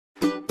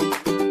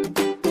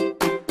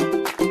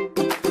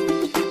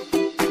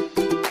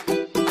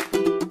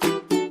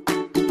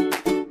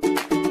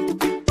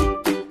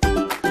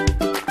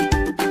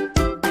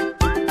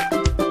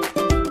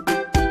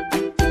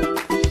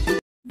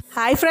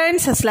Hi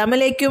friends, അസ്സാം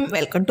വലൈക്കും.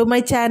 Welcome to my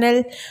channel.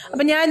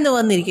 അപ്പോൾ ഞാൻ ഇന്ന്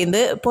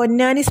വന്നിരിക്കുന്നത്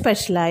പൊന്നാനി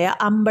സ്പെഷ്യലായ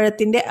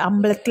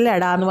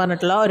അമ്പലത്തിലട എന്ന്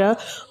പറഞ്ഞിട്ടുള്ള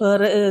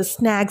ഒരു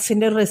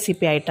സ്നാക്സിൻ്റെ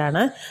റെസിപ്പി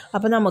ആയിട്ടാണ്.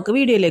 അപ്പോൾ നമുക്ക്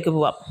വീഡിയോയിലേക്ക്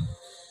പോവാം.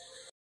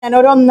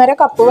 ഞാനൊരു 1.5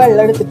 കപ്പ്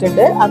വെള്ളം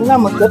എടുത്തിട്ടുണ്ട്. അത്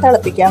നമുക്ക്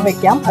തിളപ്പിക്കാൻ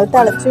വെക്കാം. അത്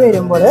തിളച്ച്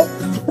വരുമ്പോൾ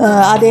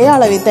അതേ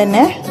അളവിൽ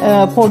തന്നെ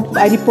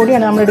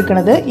അരിപ്പൊടിയാണ് നമ്മൾ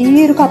എടുക്കുന്നത്. ഈ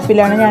ഒരു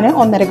കപ്പിലാണ് ഞാൻ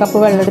 1.5 കപ്പ്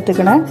വെള്ളം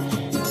എടുത്തിരിക്കണത്.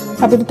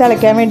 അപ്പോൾ ഇത്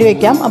തിളയ്ക്കാൻ വേണ്ടി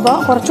വെക്കാം. അപ്പോൾ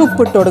കുറച്ച്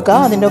ഉപ്പ് ഇട്ട്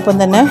കൊടുക്കുക. അതിൻ്റെ ഒപ്പം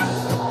തന്നെ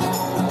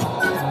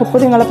ഉപ്പ്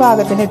നിങ്ങളുടെ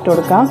പാകത്തിന് ഇട്ട്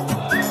കൊടുക്കാം.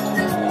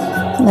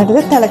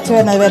 എന്നിട്ട് തിളച്ച്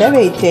വരുന്നത് വരെ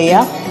വെയിറ്റ്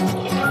ചെയ്യുക.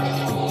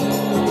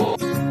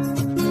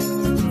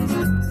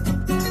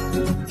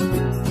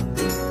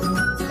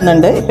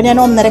 ഇപ്പം ഞാൻ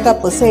 1.5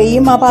 കപ്പ്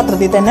സെയിം ആ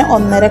പാത്രത്തിൽ തന്നെ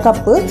 1.5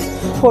 കപ്പ്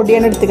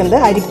പൊടിയാണ് എടുത്തിട്ടുണ്ട്.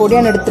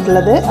 അരിപ്പൊടിയാണ്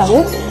എടുത്തിട്ടുള്ളത്. അത്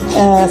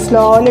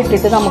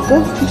സ്ലോയിലിട്ടിട്ട് നമുക്ക്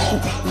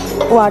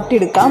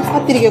വാട്ടിയെടുക്കാം.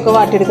 പത്തിരിക്കൊക്കെ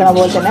വാട്ടിയെടുക്കണ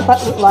പോലെ തന്നെ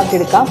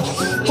വാട്ടിയെടുക്കാം.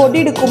 പൊടി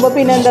എടുക്കുമ്പോൾ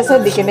പിന്നെ എന്താ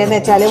ശ്രദ്ധിക്കേണ്ടതെന്ന്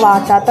വെച്ചാൽ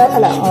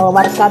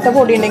വറുക്കാത്ത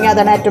പൊടി ഉണ്ടെങ്കിൽ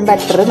അതാണ് ഏറ്റവും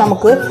ബെറ്റർ.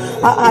 നമുക്ക്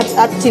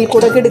അച്ചിൽ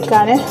കൂടെ ഒക്കെ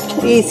എടുക്കാൻ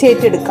ഈസി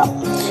ആയിട്ട് എടുക്കാം.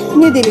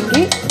 ഇനി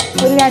ഇതിലേക്ക്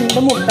ഒരു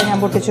 2 മുട്ട ഞാൻ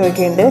പൊട്ടിച്ച്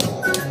വയ്ക്കുന്നുണ്ട്.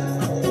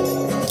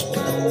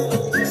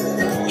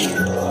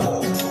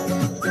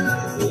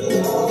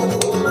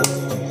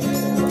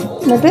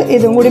 എന്നിട്ട്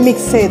ഇതും കൂടി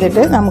മിക്സ്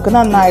ചെയ്തിട്ട് നമുക്ക്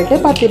നന്നായിട്ട്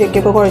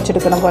പത്തിരിക്കൊക്കെ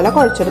കുഴച്ചെടുക്കണം പോലെ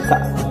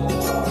കുഴച്ചെടുക്കാം.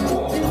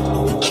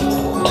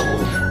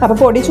 അപ്പോൾ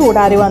പൊടി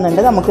ചൂടാറി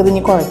വന്നിട്ടുണ്ട്. നമുക്കിത്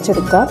ഇനി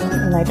കുഴച്ചെടുക്കാം.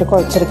 നന്നായിട്ട്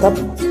കുഴച്ചെടുക്കാം.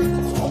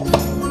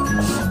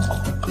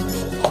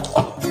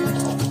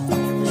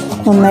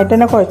 നന്നായിട്ട്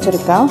തന്നെ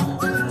കുഴച്ചെടുക്കാം.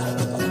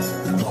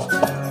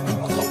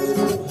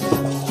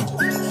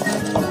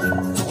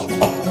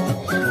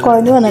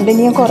 കുഴഞ്ഞ് വന്നിട്ട്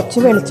ഇനി ഞാൻ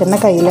കുറച്ച് വെളിച്ചെണ്ണ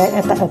കയ്യിൽ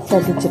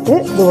തട്ടിച്ചിട്ട്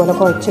ഇതുപോലെ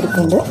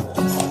കുഴച്ചെടുക്കുന്നുണ്ട്.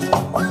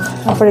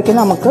 അപ്പോഴേക്കും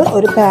നമുക്ക്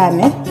ഒരു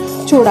പാന്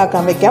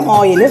ചൂടാക്കാൻ വെക്കാം.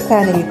 ഓയിൽ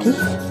പാനിലേക്ക്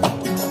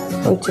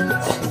ഒഴിച്ചിട്ട്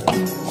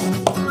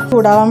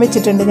ചൂടാവാൻ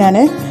വെച്ചിട്ടുണ്ട് ഞാൻ.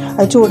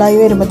 അത് ചൂടായി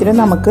വരുമ്പോഴത്തേനും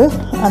നമുക്ക്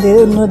അത്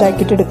ഒന്ന്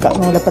ഇതാക്കിയിട്ട് എടുക്കാം.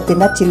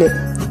 നൂലപ്പത്തിൻ്റെ അച്ചിൽ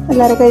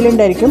എല്ലാവരുടെ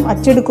കയ്യിലുണ്ടായിരിക്കും.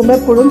 അച്ചെടുക്കുമ്പോൾ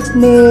എപ്പോഴും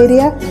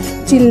നേരിയ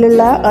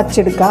ചില്ലുള്ള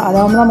അച്ചെടുക്കുക.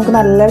 അതാകുമ്പോൾ നമുക്ക്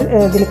നല്ല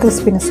ഇതിൽ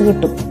ക്രിസ്പിനെസ്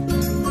കിട്ടും.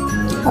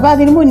 അപ്പോൾ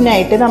അതിന്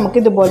മുന്നായിട്ട് നമുക്ക്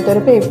ഇതുപോലത്തെ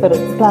ഒരു പേപ്പർ,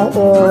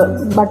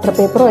 ബട്ടർ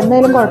പേപ്പറോ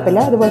എന്തായാലും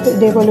കുഴപ്പമില്ല,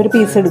 ഇതേപോലെ ഒരു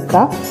പീസ്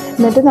എടുക്കുക.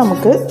 എന്നിട്ട്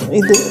നമുക്ക്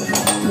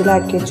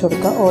ഇതിലാക്കി വെച്ച്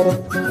കൊടുക്കുക. ഓരോ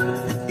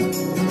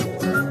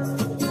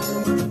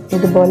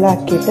ഇതുപോലെ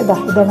ആക്കിയിട്ട്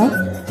ഇതാണ്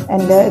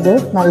എൻ്റെ ഇത്.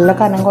 നല്ല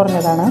കനം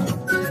കുറഞ്ഞതാണ്.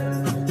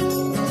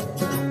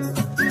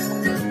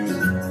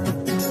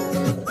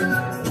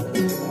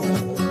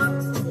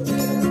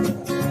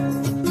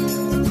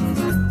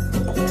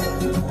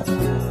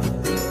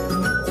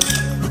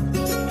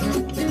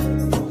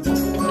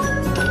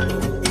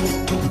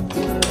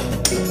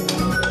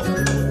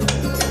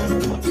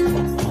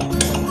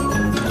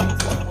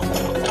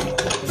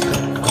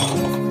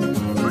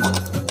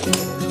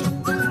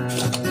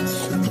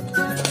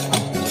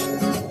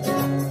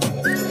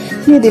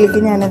 ഇതിലേക്ക്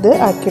ഞാനത്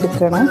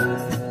ആക്കിയെടുക്കണം.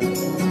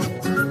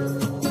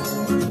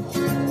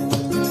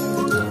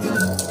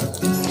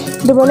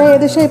 ഇതുപോലെ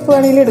ഏത് ഷേപ്പ്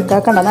വേണമെങ്കിലും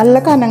എടുക്കാം. കണ്ട നല്ല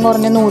കനം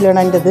കുറഞ്ഞ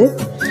നൂലാണ് എൻ്റെത്.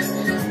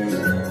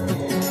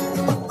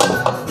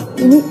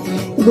 ഇനി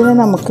ഇതിനെ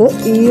നമുക്ക്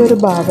ഈ ഒരു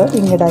ഭാഗം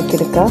ഇങ്ങനെ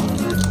ആക്കിയെടുക്കാം.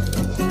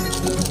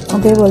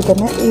 അതേപോലെ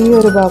തന്നെ ഈ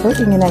ഒരു ഭാഗം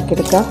ഇങ്ങനെ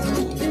ആക്കിയെടുക്കാം.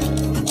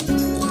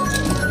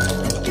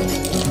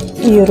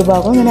 ഈ ഒരു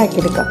ഭാഗം ഇങ്ങനെ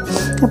ആക്കിയെടുക്കാം.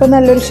 അപ്പം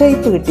നല്ലൊരു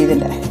ഷേപ്പ് കിട്ടി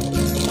ഇതിൻ്റെ.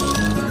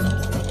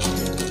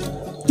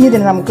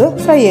 ഇതിന് നമുക്ക്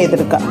ഫ്രൈ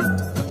ചെയ്തെടുക്കാം.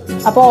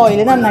 അപ്പോൾ ഓയിൽ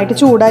നന്നായിട്ട്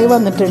ചൂടായി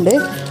വന്നിട്ടുണ്ട്.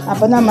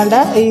 അപ്പോൾ നമ്മളുടെ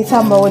ഈ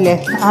സംഭവമില്ലേ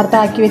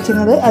ആർത്താക്കി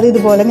വെച്ചിരുന്നത് അത്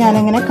ഇതുപോലെ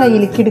ഞാനിങ്ങനെ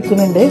കയ്യിലേക്ക്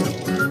എടുക്കുന്നുണ്ട്.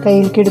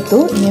 കയ്യിലേക്ക് എടുത്തു.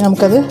 ഇനി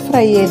നമുക്കത്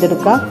ഫ്രൈ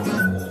ചെയ്തെടുക്കാം.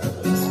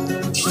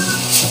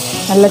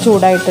 നല്ല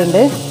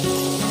ചൂടായിട്ടുണ്ട്.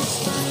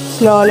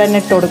 സ്ലോയിൽ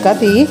തന്നെ ഇട്ട് കൊടുക്കുക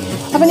തീ.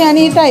 അപ്പോൾ ഞാൻ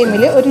ഈ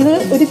ടൈമിൽ ഒരു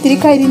ഇത്തിരി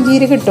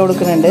കരിഞ്ജീരകം ഇട്ട്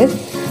കൊടുക്കുന്നുണ്ട്.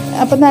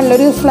 അപ്പോൾ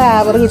നല്ലൊരു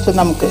ഫ്ലേവർ കിട്ടും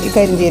നമുക്ക് ഈ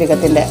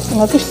കരിഞ്ജീരകത്തിൻ്റെ.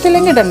 നിങ്ങൾക്ക്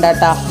ഇഷ്ടമില്ലെങ്കിൽ ഇടണ്ട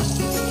കേട്ടോ.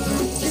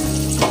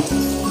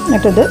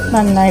 എന്നിട്ടിത്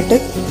നന്നായിട്ട്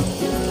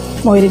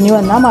മൊരിഞ്ഞ്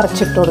വന്നാൽ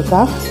മറിച്ചിട്ട് കൊടുക്കുക.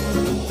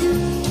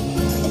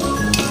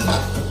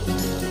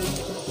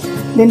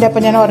 ഇതിൻ്റെ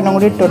അപ്പം ഞാൻ ഒരെണ്ണം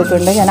കൂടി ഇട്ട്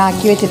കൊടുക്കുന്നുണ്ട്. ഞാൻ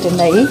ആക്കി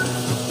വെച്ചിട്ടുണ്ടായി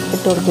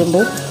ഇട്ട്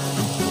കൊടുക്കുന്നുണ്ട്.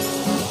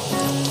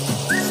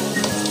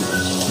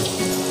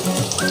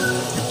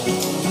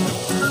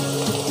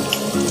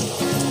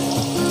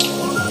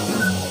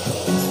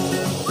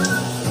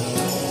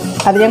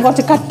 അത് ഞാൻ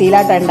കുറച്ച്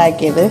കട്ടിയിലായിട്ടാണ്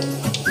ഉണ്ടാക്കിയത്.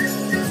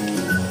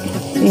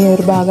 ഈ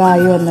ഒരു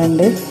ഭാഗമായി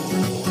വന്നിട്ടുണ്ട്.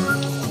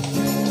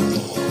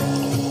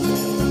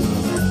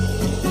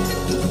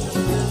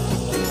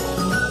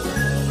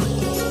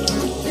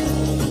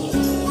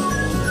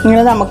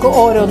 ഇങ്ങനെ നമുക്ക്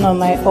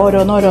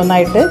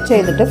ഓരോന്നോരോന്നായിട്ട്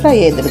ചെയ്തിട്ട് ഫ്രൈ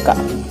ചെയ്തെടുക്കാം.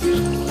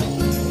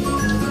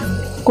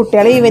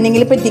 കുട്ടികളെ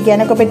ഈവനിങ്ങിൽ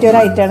പറ്റിക്കാനൊക്കെ പറ്റിയ ഒരു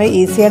ഐറ്റമാണ്.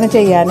 ഈസിയാണ്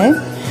ചെയ്യാൻ.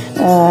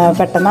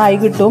 പെട്ടെന്നായി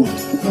കിട്ടും.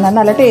 എന്നാൽ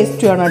നല്ല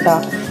ടേസ്റ്റുമാണ് കേട്ടോ.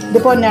 ഇത്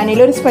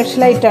പൊന്നാനിയിലൊരു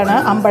സ്പെഷ്യൽ ഐറ്റമാണ്.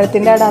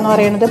 അമ്പലത്തിൻ്റെ അട എന്ന്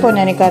പറയുന്നത്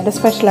പൊന്നാനിക്കാരുടെ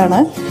സ്പെഷ്യലാണ്.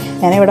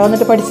 ഞാൻ ഇവിടെ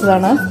വന്നിട്ട്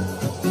പഠിച്ചതാണ്.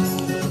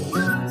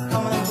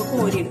 നമുക്ക്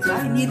കോരിയെടുക്കാം.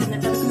 ഇനി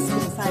ഇരുന്നിട്ട് അത്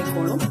ക്രിസ്മസ്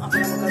ആയിക്കോളും. അപ്പോൾ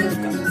നമുക്കത്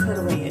എടുക്കാം.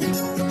 സെർവ് ചെയ്യാൻ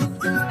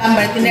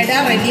അമ്പലത്തിൻ്റെ അട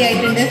റെഡി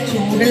ആയിട്ടുണ്ട്.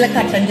 ചൂടുള്ള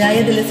കട്ടൻ ചായ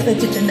ഇതിൽ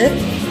വെച്ചിട്ടുണ്ട്.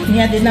 ഇനി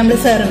അതിൽ നമ്മൾ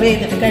സെർവ്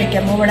ചെയ്തിട്ട്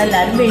കഴിക്കാം. ഇവിടെ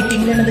എല്ലാവരും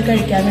വെയിറ്റിംഗിലാണത്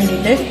കഴിക്കാൻ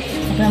വേണ്ടിയിട്ട്.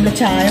 അപ്പോൾ നമ്മൾ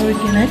ചായ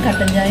ഒഴിക്കുന്നത്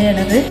കട്ടൻ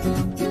ചായയാണത്.